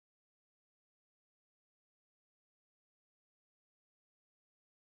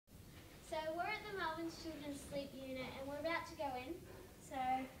Melbourne's Children's Sleep Unit, and we're about to go in, so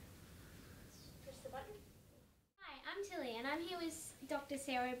press the button. Hi, I'm Tilly, and I'm here with Dr.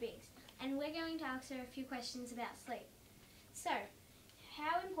 Sarah Biggs, and we're going to ask her a few questions about sleep. So,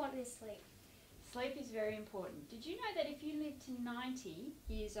 how important is sleep? Sleep is very important. Did you know that if you live to 90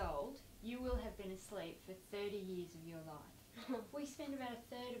 years old, you will have been asleep for 30 years of your life? We spend about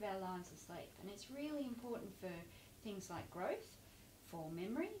a third of our lives asleep, and it's really important for things like growth, for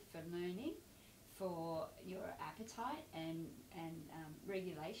memory, for learning, for your appetite and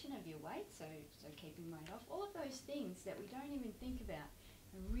regulation of your weight, so keeping weight off. All of those things that we don't even think about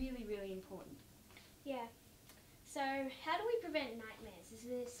are really, really important. Yeah. So, how do we prevent nightmares? Is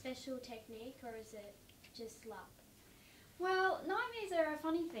it a special technique or is it just luck? Well, nightmares are a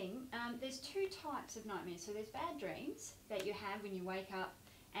funny thing. There's two types of nightmares. So there's bad dreams that you have when you wake up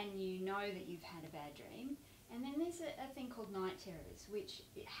and you know that you've had a bad dream. And then there's a thing called night terrors, which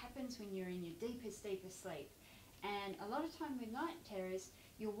it happens when you're in your deepest sleep. And a lot of time with night terrors,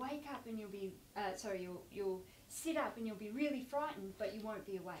 you'll wake up and you'll sit up and you'll be really frightened, but you won't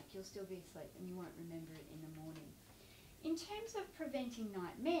be awake. You'll still be asleep and you won't remember it in the morning. In terms of preventing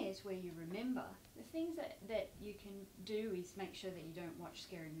nightmares where you remember, the things that you can do is make sure that you don't watch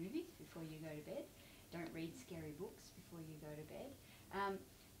scary movies before you go to bed. Don't read scary books before you go to bed.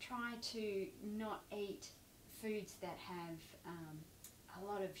 Try to not eat foods that have a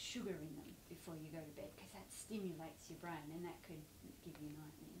lot of sugar in them before you go to bed, because that stimulates your brain and that could give you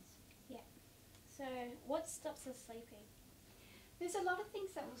nightmares. Yeah. So, what stops us sleeping? There's a lot of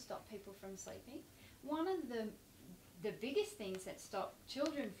things that will stop people from sleeping. One of the biggest things that stop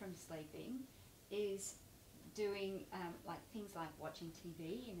children from sleeping is doing things like watching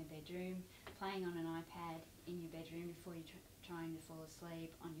TV in the bedroom, playing on an iPad in your bedroom before you're trying to fall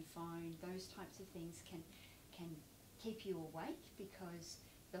asleep, on your phone. Those types of things can keep you awake because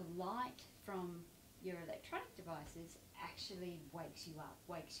the light from your electronic devices actually wakes you up,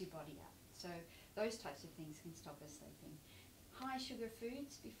 wakes your body up. So those types of things can stop us sleeping. High sugar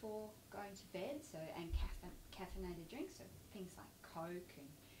foods before going to bed, and caffeinated drinks, so things like Coke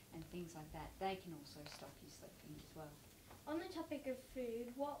and things like that, they can also stop you sleeping as well. On the topic of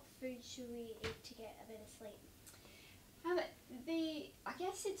food, what food should we eat to get a better sleep? I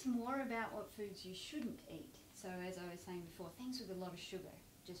guess it's more about what foods you shouldn't eat. So as I was saying before, things with a lot of sugar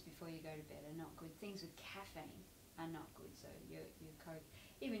just before you go to bed are not good. Things with caffeine are not good, so your Coke,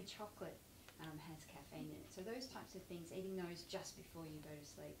 even chocolate has caffeine in it. So those types of things, eating those just before you go to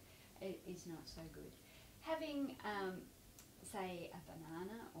sleep is not so good. Having, say, a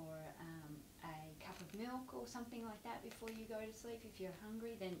banana or a cup of milk or something like that before you go to sleep, if you're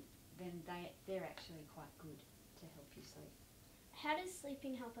hungry, then they're actually quite good to help you sleep. How does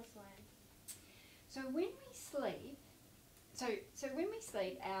sleeping help us learn? So when we sleep,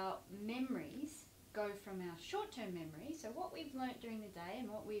 our memories go from our short-term memory, so what we've learnt during the day and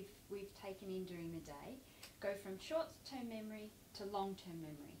what we've taken in during the day, go from short-term memory to long-term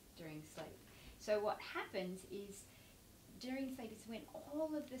memory during sleep. So what happens is during sleep is when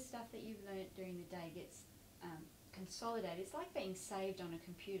all of the stuff that you've learnt during the day gets consolidated. It's like being saved on a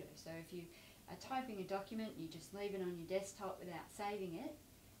computer. So if you are typing a document, you just leave it on your desktop without saving it,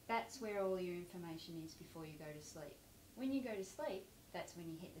 that's where all your information is before you go to sleep. When you go to sleep, that's when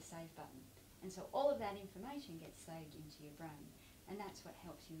you hit the save button. And so all of that information gets saved into your brain, and that's what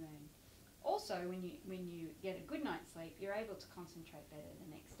helps you learn. Also, when you get a good night's sleep, you're able to concentrate better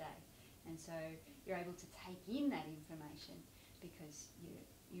the next day. And so you're able to take in that information because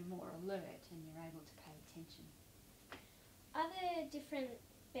you're more alert and you're able to pay attention. Are there different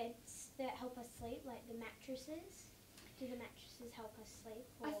beds that help us sleep, like the mattresses? Do the mattresses help us sleep?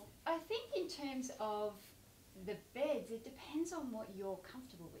 Or? I think in terms of the beds, it depends on what you're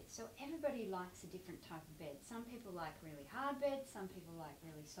comfortable with. So everybody likes a different type of bed. Some people like really hard beds, some people like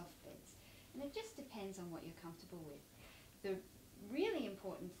really soft beds. And it just depends on what you're comfortable with. The really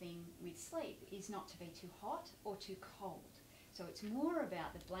important thing with sleep is not to be too hot or too cold. So it's more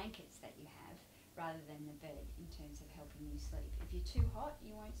about the blankets that you have rather than the bed in terms of helping you sleep. If you're too hot,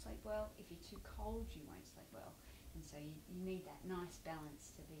 you won't sleep well. If you're too cold, you won't sleep well. And so you need that nice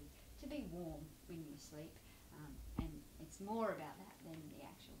balance to be warm when you sleep. And it's more about that than the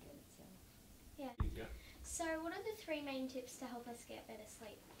actual bed itself. Yeah. So what are the 3 main tips to help us get better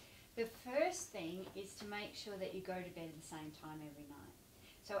sleep? The first thing is to make sure that you go to bed at the same time every night.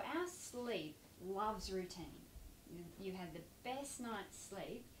 So our sleep loves routine. You have the best night's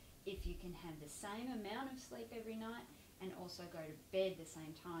sleep if you can have the same amount of sleep every night and also go to bed the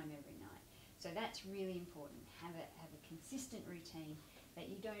same time every night. So that's really important. Have a consistent routine that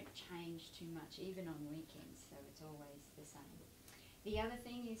you don't change too much, even on weekends, so it's always the same. The other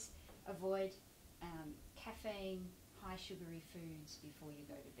thing is avoid caffeine, high sugary foods before you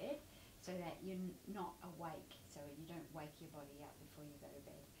go to bed, so that you're not awake, so you don't wake your body up before you go to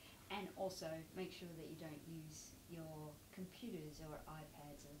bed. And also make sure that you don't use your computers or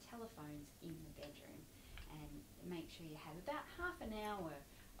iPads or telephones in the bedroom, and make sure you have about half an hour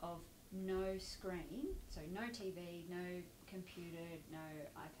of no screen, so no TV, no computer, no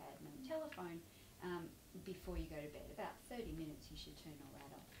iPad, no telephone, before you go to bed. About 30 minutes you should turn all that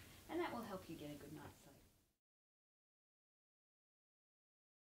off, and that will help you get a good night's sleep.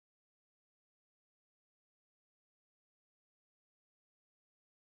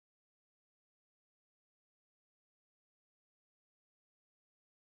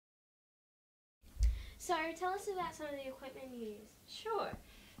 So tell us about some of the equipment you use. Sure.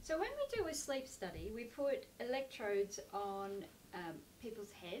 So when we do a sleep study, we put electrodes on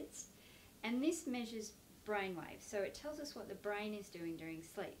people's heads, and this measures brain waves. So it tells us what the brain is doing during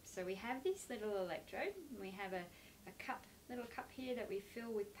sleep. So we have this little electrode, and we have a little cup here that we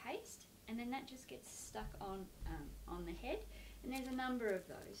fill with paste, and then that just gets stuck on the head, and there's a number of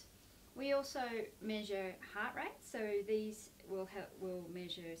those. We also measure heart rate, so these will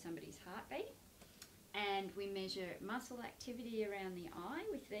measure somebody's heartbeat. And we measure muscle activity around the eye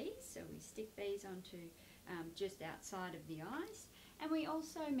with these, so we stick these onto just outside of the eyes. And we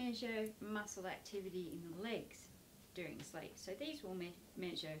also measure muscle activity in the legs during sleep. So these will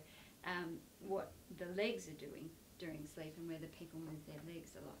measure what the legs are doing during sleep, and whether people move their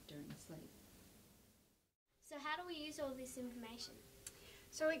legs a lot during sleep. So how do we use all this information?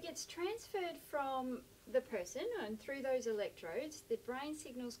 So it gets transferred from the person, and through those electrodes the brain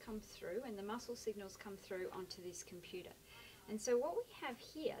signals come through and the muscle signals come through onto this computer. And so what we have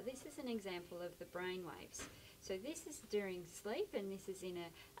here, this is an example of the brain waves. So this is during sleep, and this is in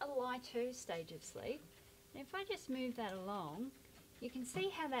a lighter stage of sleep. And if I just move that along, you can see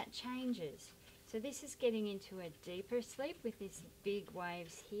how that changes. So this is getting into a deeper sleep with these big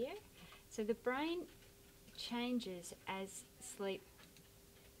waves here. So the brain changes as sleep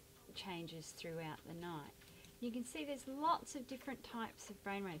changes throughout the night. You can see there's lots of different types of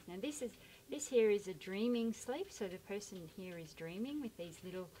brainwaves. Now this here is a dreaming sleep, so the person here is dreaming with these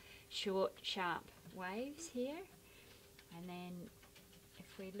little short, sharp waves here. And then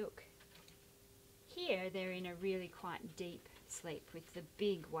if we look here, they're in a really quite deep sleep with the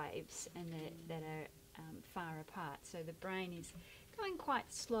big waves and that are far apart. So the brain is going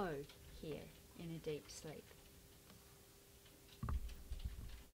quite slow here in a deep sleep.